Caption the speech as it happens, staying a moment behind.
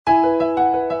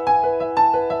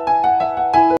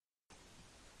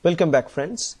Welcome back,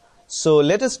 friends. So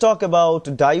let us talk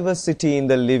about diversity in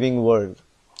the living world.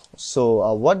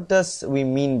 So what does we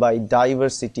mean by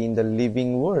diversity in the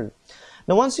living world?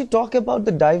 Now once we talk about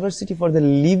the diversity for the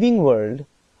living world,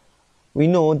 we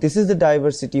know this is the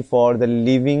diversity for the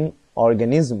living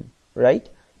organism, right?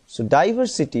 So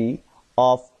diversity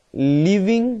of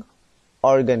living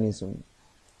organism,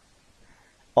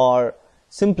 or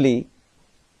simply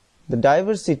the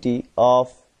diversity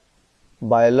of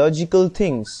biological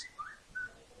things.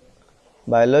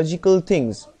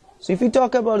 So if we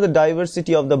talk about the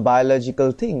diversity of the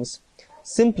biological things,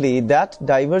 simply that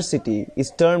diversity is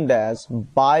termed as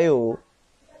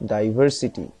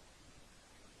biodiversity,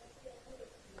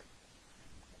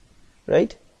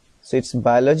 right? So it's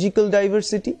biological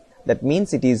diversity, that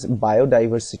means it is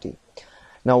biodiversity.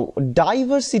 Now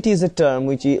diversity is a term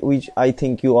which I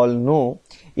think you all know.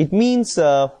 It means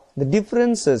the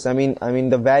differences, I mean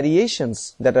the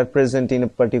variations that are present in a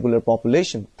particular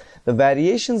population, the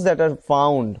variations that are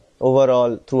found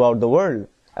overall throughout the world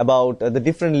about the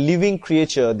different living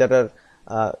creatures that are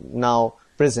now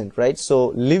present, right? So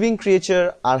living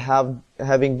creatures are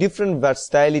having different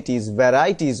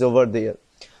varieties over there.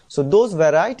 So those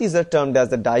varieties are termed as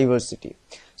the diversity.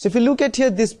 So if you look at here,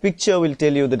 this picture will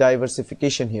tell you the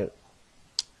diversification here.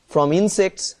 From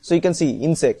insects, so you can see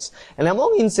insects, and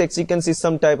among insects you can see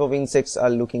some type of insects are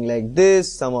looking like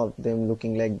this, some of them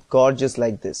looking like gorgeous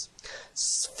like this.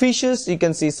 Fishes, you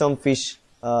can see some fish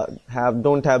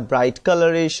don't have bright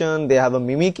coloration, they have a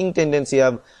mimicking tendency,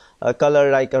 have a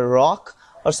color like a rock,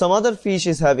 or some other fish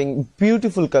is having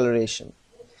beautiful coloration.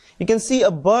 You can see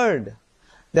a bird,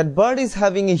 that bird is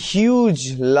having a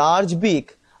huge large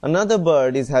beak, another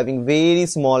bird is having very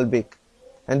small beak,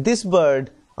 and this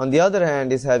bird on the other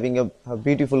hand is having a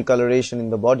beautiful coloration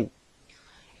in the body.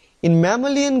 In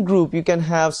mammalian group you can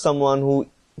have someone who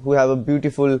have a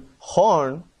beautiful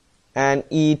horn and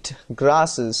eat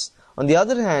grasses. On the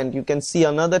other hand you can see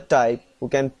another type who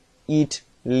can eat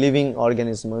living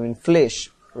organism, I mean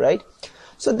flesh, right?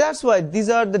 So that's why these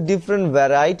are the different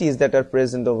varieties that are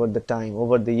present over the time,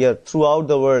 over the year, throughout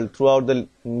the world, throughout the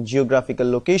geographical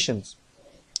locations.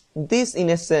 This in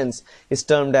a sense is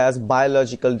termed as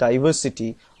biological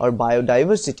diversity or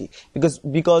biodiversity,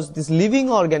 because these living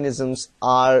organisms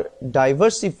are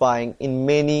diversifying in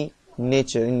many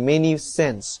nature, in many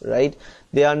sense, right?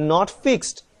 They are not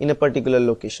fixed in a particular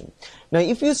location. Now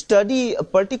if you study a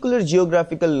particular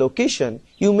geographical location,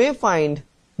 you may find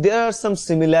there are some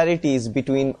similarities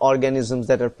between organisms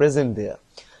that are present there.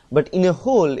 But in a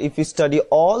whole, if you study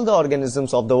all the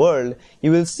organisms of the world,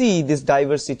 you will see this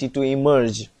diversity to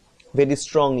emerge very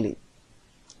strongly,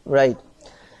 right?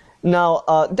 Now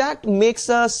that makes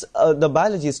us the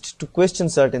biologists to question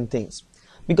certain things,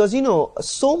 because you know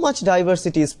so much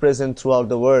diversity is present throughout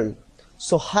the world.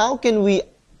 So how can we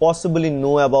possibly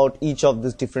know about each of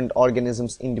these different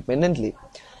organisms independently?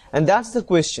 And that's the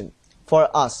question for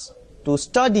us, to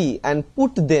study and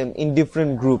put them in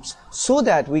different groups so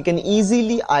that we can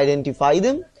easily identify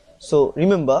them. So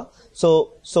remember,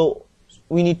 so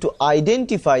we need to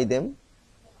identify them,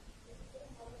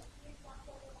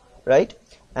 right?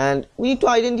 And we need to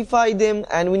identify them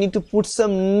and we need to put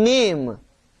some name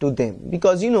to them,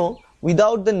 because you know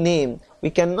without the name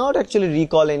we cannot actually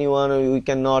recall anyone, or we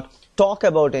cannot talk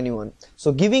about anyone.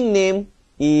 So giving name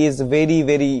is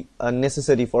very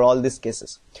necessary for all these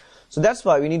cases. So that's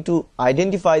why we need to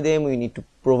identify them, we need to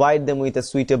provide them with a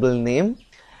suitable name,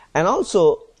 and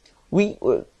also we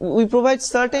provide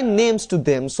certain names to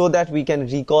them so that we can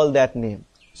recall that name.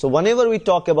 So whenever we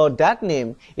talk about that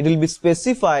name, it will be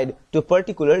specified to a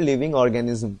particular living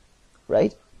organism,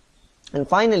 right? And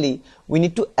finally, we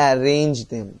need to arrange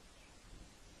them.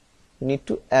 We need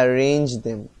to arrange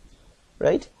them,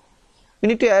 right? We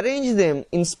need to arrange them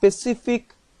in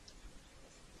specific,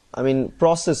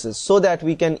 processes, so that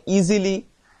we can easily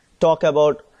talk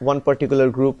about one particular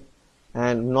group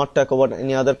and not talk about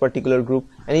any other particular group,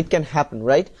 and it can happen,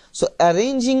 right? So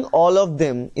arranging all of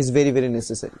them is very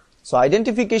necessary. So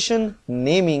identification,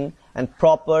 naming, and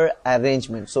proper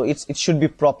arrangement. So it should be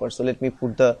proper. So let me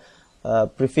put the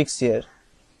prefix here.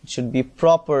 It should be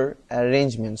proper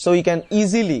arrangement. So you can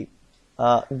easily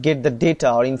get the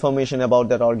data or information about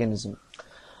that organism.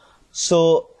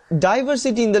 So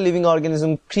diversity in the living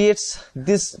organism creates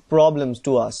these problems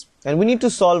to us, and we need to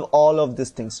solve all of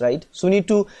these things, right? So we need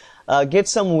to get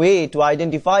some way to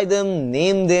identify them,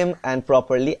 name them, and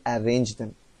properly arrange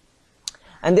them.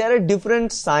 And there are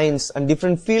different science and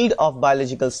different field of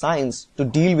biological science to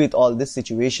deal with all these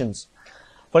situations.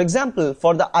 For example,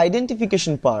 for the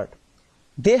identification part,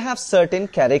 they have certain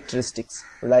characteristics,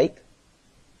 like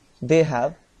they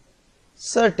have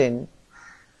certain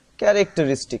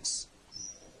characteristics.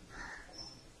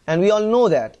 And we all know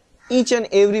that each and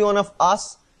every one of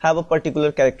us have a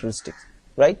particular characteristic,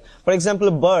 right? For example,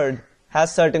 a bird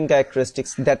has certain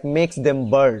characteristics that makes them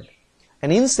bird.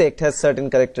 An insect has certain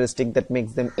characteristics that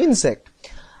makes them insect.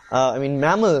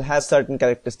 Mammal has certain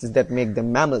characteristics that make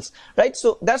them mammals, right?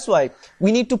 So that's why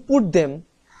we need to put them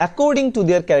according to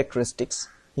their characteristics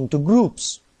into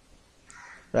groups,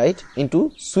 right?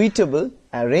 Into suitable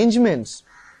arrangements,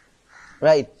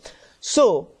 right?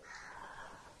 So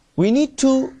we need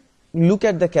to look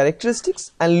at the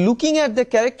characteristics, and looking at the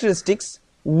characteristics,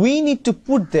 we need to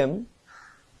put them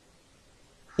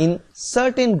in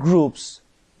certain groups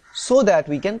so that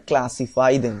we can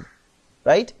classify them,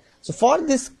 right? So for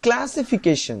this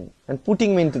classification and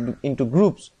putting them into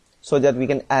groups so that we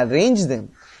can arrange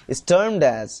them is termed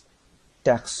as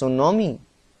taxonomy.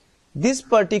 This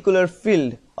particular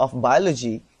field of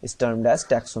biology is termed as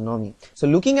taxonomy. So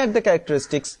looking at the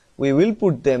characteristics, we will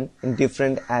put them in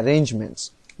different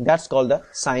arrangements. That's called the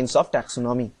science of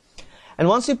taxonomy. And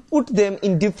once we put them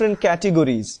in different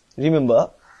categories,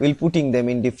 remember, we'll putting them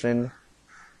in different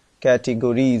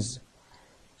categories.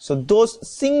 So those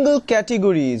single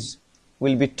categories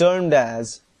will be termed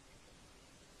as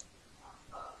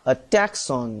a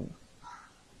taxon.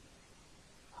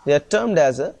 They are termed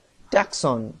as a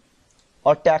taxon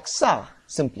or taxa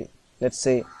simply. Let's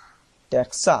say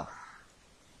taxa.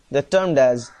 They're termed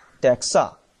as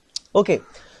taxa. Okay.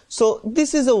 So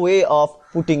this is a way of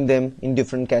putting them in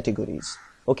different categories.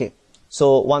 Okay.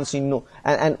 So once you know,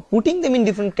 and putting them in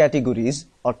different categories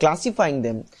or classifying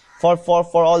them, for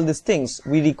all these things,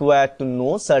 we require to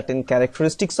know certain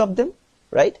characteristics of them,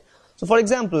 right? So for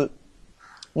example,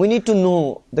 we need to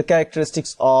know the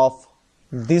characteristics of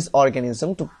this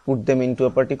organism to put them into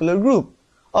a particular group,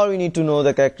 or we need to know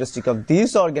the characteristic of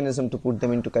this organism to put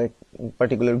them into a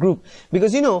particular group.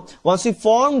 Because once we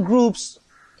form groups,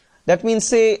 that means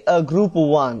say a group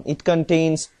 1, it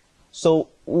contains, so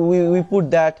we put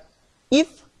that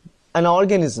if an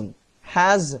organism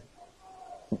has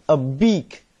a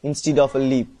beak instead of a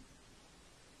lip,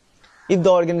 if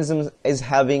the organism is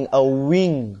having a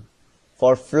wing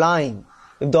for flying,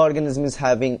 if the organism is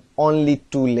having only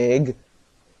 2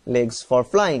 legs for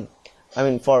flying,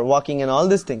 for walking and all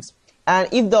these things, and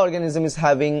if the organism is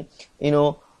having,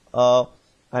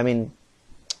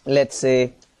 let's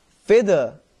say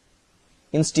feather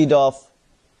instead of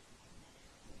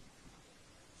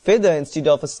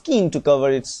a skin to cover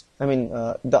its,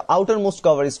 the outermost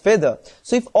cover is feather.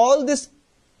 So if all this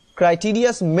criteria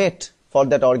is met for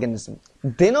that organism,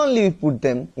 then only we put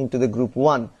them into the group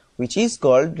 1, which is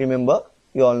called, remember,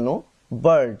 you all know,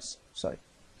 birds,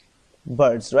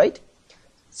 right?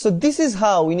 So this is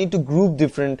how we need to group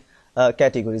different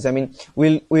categories.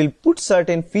 We'll put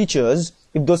certain features.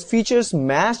 If those features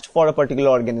matched for a particular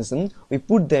organism, we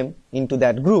put them into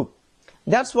that group.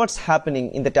 That's what's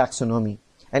happening in the taxonomy.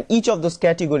 And each of those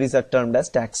categories are termed as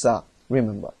taxa,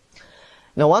 remember.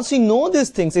 Now once we know these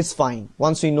things, it's fine.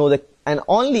 Once we know it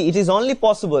is only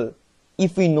possible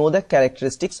if we know the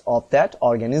characteristics of that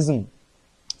organism,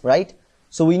 right?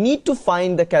 So we need to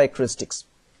find the characteristics.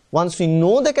 Once we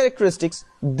know the characteristics,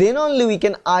 then only we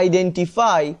can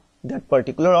identify that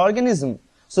particular organism.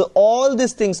 So all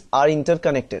these things are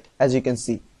interconnected, as you can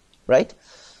see, right?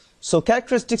 So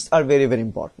characteristics are very, very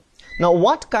important. Now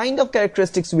what kind of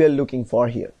characteristics we are looking for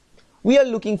here? We are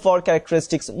looking for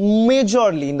characteristics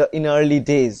majorly in early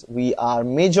days. We are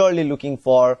majorly looking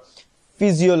for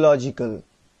physiological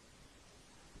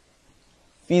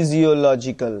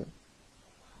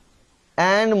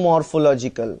and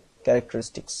morphological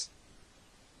characteristics.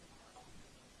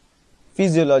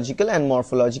 Physiological and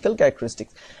morphological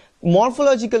characteristics.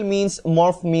 Morphological means,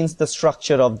 morph means the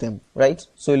structure of them, right?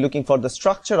 So you're looking for the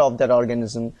structure of that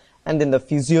organism and then the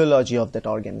physiology of that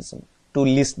organism to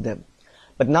list them.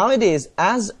 But nowadays,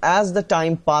 as the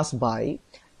time pass by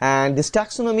and these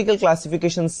taxonomical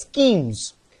classification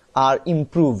schemes are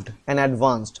improved and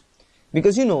advanced,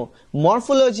 because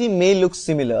morphology may look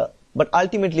similar, but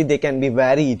ultimately they can be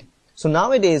varied. So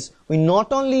nowadays we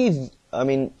not only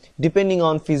depending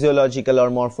on physiological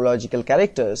or morphological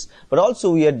characters, but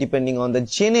also we are depending on the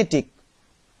genetic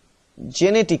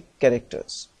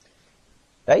characters,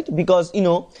 right? Because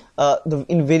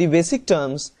in very basic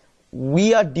terms,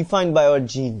 we are defined by our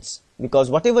genes, because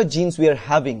whatever genes we are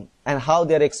having and how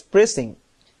they are expressing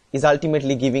is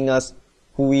ultimately giving us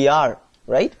who we are,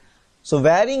 right? So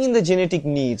varying in the genetic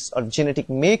needs or genetic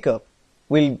makeup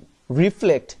will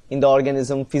reflect in the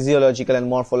organism physiological and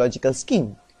morphological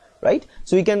scheme, right?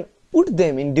 So we can put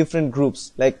them in different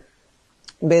groups, like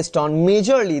based on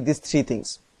majorly these 3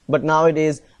 things. But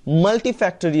nowadays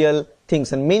multifactorial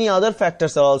things, and many other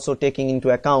factors are also taken into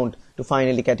account to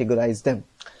finally categorize them.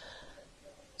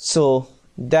 So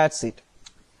that's it.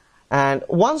 And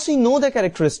once we know the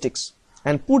characteristics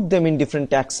and put them in different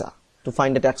taxa to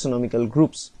find the taxonomical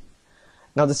groups,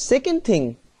 now the second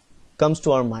thing comes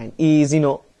to our mind is,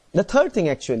 the third thing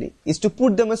actually is to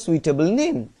put them a suitable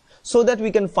name so that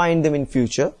we can find them in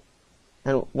future.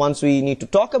 And once we need to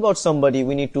talk about somebody,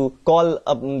 we need to call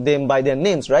them by their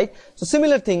names, right? So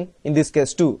similar thing in this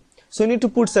case too. So you need to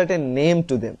put certain name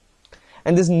to them.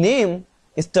 And this name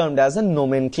is termed as a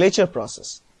nomenclature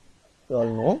process. You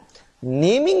all know,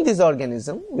 naming this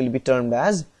organism will be termed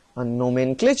as a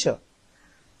nomenclature.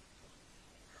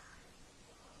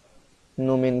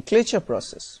 Nomenclature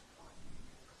process.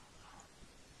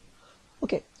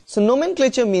 Okay, so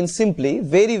nomenclature means simply,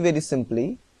 very, very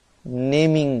simply,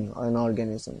 naming an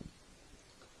organism,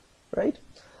 right?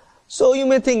 So you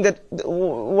may think that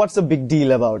what's the big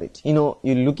deal about it? You're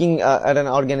looking at an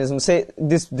organism, say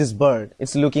this bird,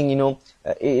 it's looking,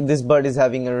 this bird is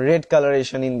having a red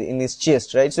coloration in its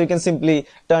chest, right? So you can simply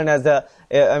turn as the,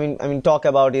 talk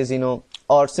about is,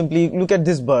 or simply look at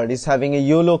this bird, is having a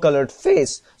yellow colored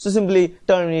face. So simply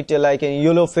turn it like a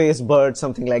yellow faced bird,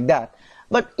 something like that.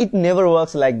 But it never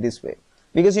works like this way,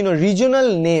 because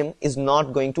regional name is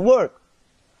not going to work.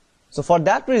 So for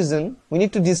that reason, we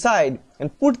need to decide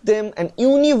and put them an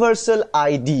universal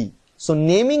ID. So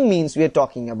naming means we are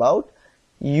talking about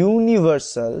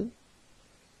universal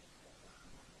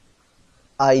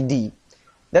ID.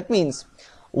 That means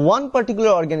one particular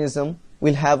organism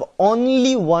will have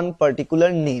only one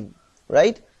particular name,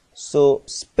 right? So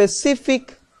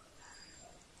specific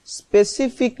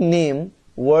name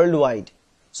worldwide.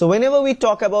 So whenever we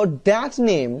talk about that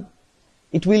name,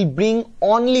 it will bring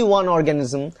only one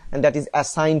organism, and that is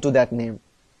assigned to that name,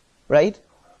 right?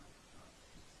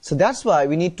 So that's why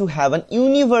we need to have an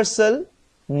universal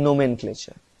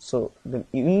nomenclature. So the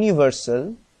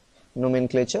universal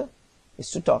nomenclature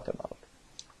is to talk about,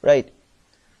 right?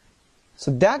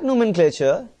 So that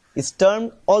nomenclature is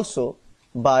termed also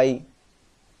by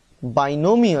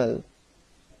binomial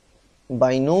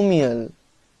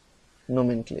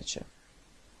nomenclature.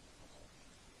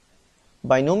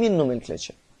 Binomial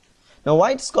nomenclature. Now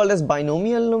why it's called as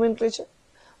binomial nomenclature?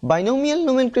 Binomial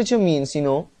nomenclature means,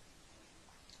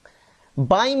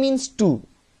 bi means two,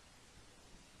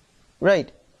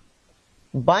 right?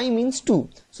 Bi means two.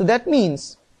 So that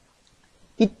means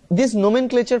this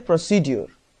nomenclature procedure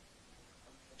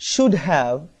should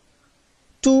have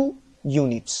two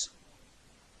units.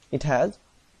 It has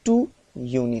two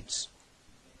units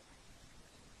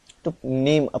to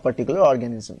name a particular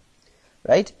organism,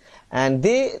 right? And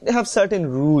they have certain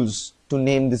rules to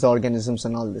name these organisms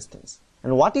and all these things.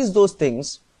 And what is those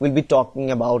things? We'll be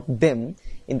talking about them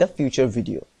in the future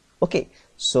video. Okay,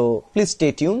 so please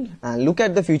stay tuned and look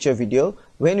at the future video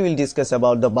when we'll discuss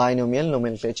about the binomial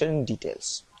nomenclature in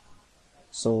details.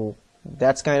 So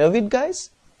that's kind of it, guys.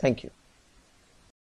 Thank you.